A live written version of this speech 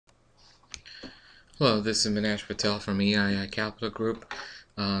Hello, this is Manish Patel from EII Capital Group.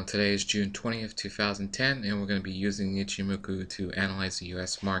 Today is June 20th, 2010, and we're going to be using Ichimoku to analyze the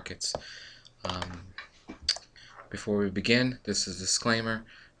U.S. markets. Before we begin, this is a disclaimer.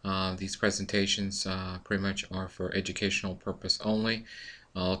 These presentations pretty much are for educational purpose only.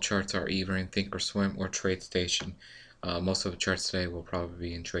 All charts are either in Thinkorswim or TradeStation. Most of the charts today will probably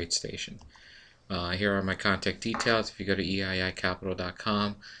be in TradeStation. Here are my contact details. If you go to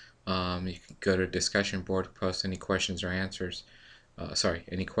eiicapital.com, you can go to discussion board, post any questions or answers.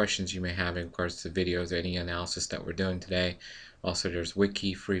 Any questions you may have in regards to videos, any analysis that we're doing today. Also, there's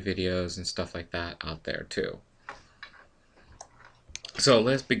wiki, free videos, and stuff like that out there too. So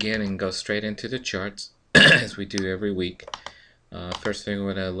let's begin and go straight into the charts as we do every week. First thing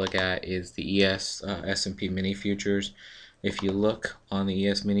we're going to look at is the S&P mini futures. If you look on the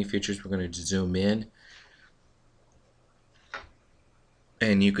ES mini futures, we're going to zoom in,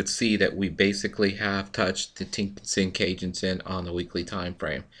 and you could see that we basically have touched the Tenkan-Kijun on the weekly time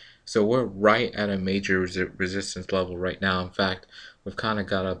frame. So we're right at a major resistance level right now. In fact, we've kind of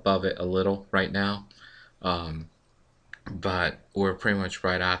got above it a little right now, but we're pretty much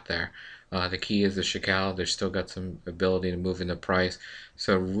right out there. The key is the Chicago. They've still got some ability to move in the price.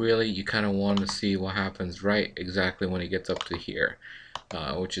 So really, you kind of want to see what happens right exactly when it gets up to here,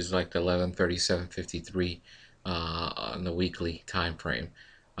 which is like the 1137.53 on the weekly time frame.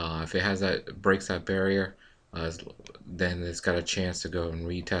 If it has breaks that barrier, then it's got a chance to go and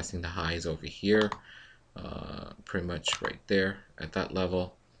retesting the highs over here, pretty much right there at that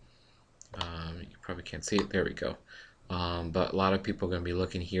level. You probably can't see it. There we go. But a lot of people are going to be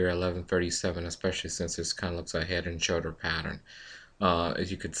looking here at 1137, especially since this kind of looks like a head and shoulder pattern.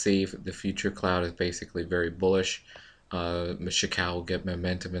 As you can see, the future cloud is basically very bullish. Chicago will get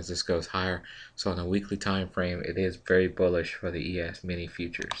momentum as this goes higher. So on a weekly time frame, it is very bullish for the ES mini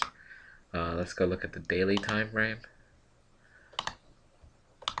futures. Let's go look at the daily time frame.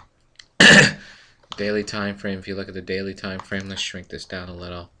 Daily time frame. If you look at the daily time frame, let's shrink this down a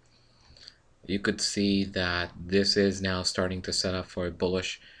little. You could see that this is now starting to set up for a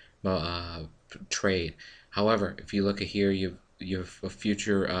bullish trade. However, if you look at here, you have a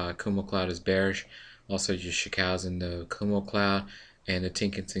future Kumo cloud is bearish. Also, your Chicago's in the Kumo cloud, and the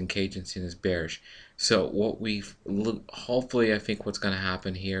Tenkan-Kijun is bearish. So what hopefully, I think what's going to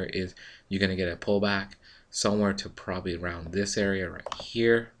happen here is you're going to get a pullback somewhere to probably around this area right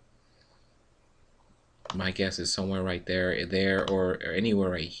here. My guess is somewhere right there, or anywhere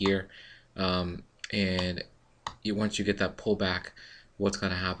right here. And once you get that pullback, what's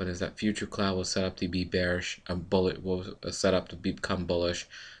going to happen is that future cloud will set up to be bearish, a bullet will set up to become bullish,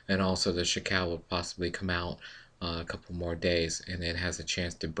 and also the Chicago will possibly come out a couple more days, and it has a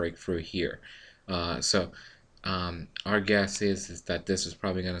chance to break through here. Our guess is that this is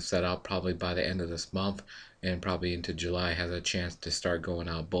probably going to set up probably by the end of this month, and probably into July has a chance to start going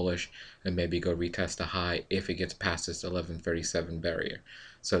out bullish and maybe go retest a high if it gets past this 1137 barrier.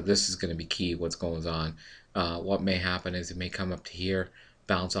 So this is going to be key what's going on. What may happen is it may come up to here,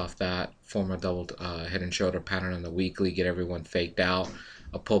 bounce off that, form a double head and shoulder pattern on the weekly, get everyone faked out.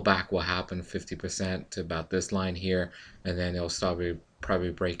 A pullback will happen 50% to about this line here, and then it'll probably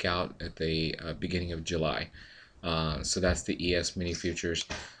break out at the beginning of July. So that's the ES mini futures.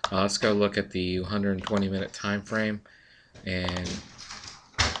 Let's go look at the 120-minute time frame, and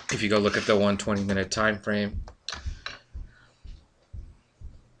if you go look at the 120-minute time frame,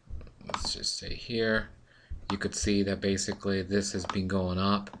 let's just say here, you could see that basically this has been going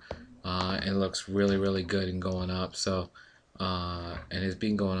up, and it looks really good and going up. So and it's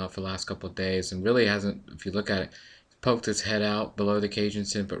been going up for the last couple of days, and really hasn't, if you look at it, poked its head out below the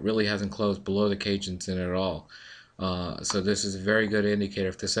Kijun, but really hasn't closed below the Kijun at all. So this is a very good indicator.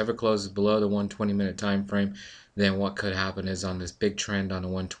 If this ever closes below the 120-minute time frame, then what could happen is on this big trend on the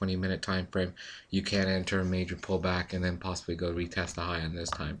 120-minute time frame, you can enter a major pullback and then possibly go retest the high on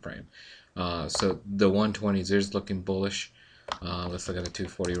this time frame. So the 120s is looking bullish. Let's look at the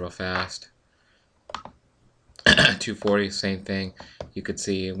 240 real fast. 240, same thing. You could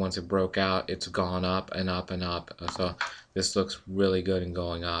see once it broke out, it's gone up and up and up. So this looks really good and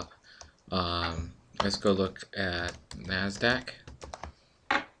going up. Let's go look at NASDAQ,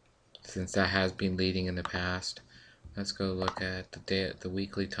 since that has been leading in the past. Let's go look at the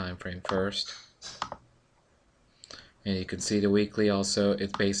weekly time frame first. And you can see the weekly also,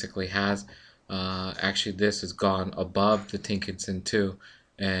 it basically has, actually this has gone above the Tenkan too,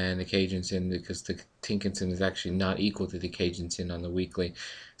 and the Kijun, because the Tenkan is actually not equal to the Kijun on the weekly.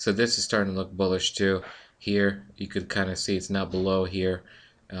 So this is starting to look bullish too. Here, you could kind of see it's now below here.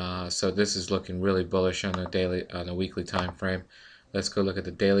 So this is looking really bullish on the weekly time frame. Let's go look at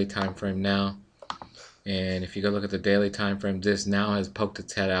the daily time frame now. And if you go look at the daily time frame, this now has poked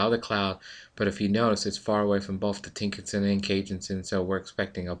its head out of the cloud. But if you notice, it's far away from both the Tinkinson and Cajunson, so we're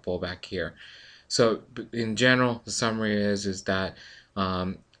expecting a pullback here. So in general, the summary is that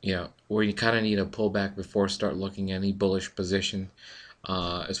where you kind of need a pullback before start looking at any bullish position.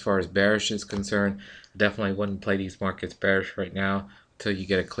 As far as bearish is concerned, definitely wouldn't play these markets bearish right now until you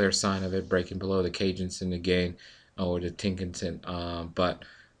get a clear sign of it breaking below the Cajunson again or the Tinkinson. But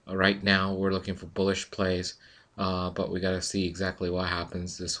right now we're looking for bullish plays, but we got to see exactly what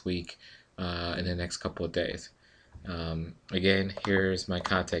happens this week in the next couple of days. Again, here's my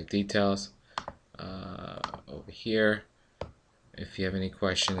contact details over here. If you have any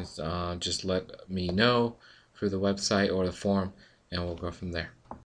questions, just let me know through the website or the forum, and we'll go from there.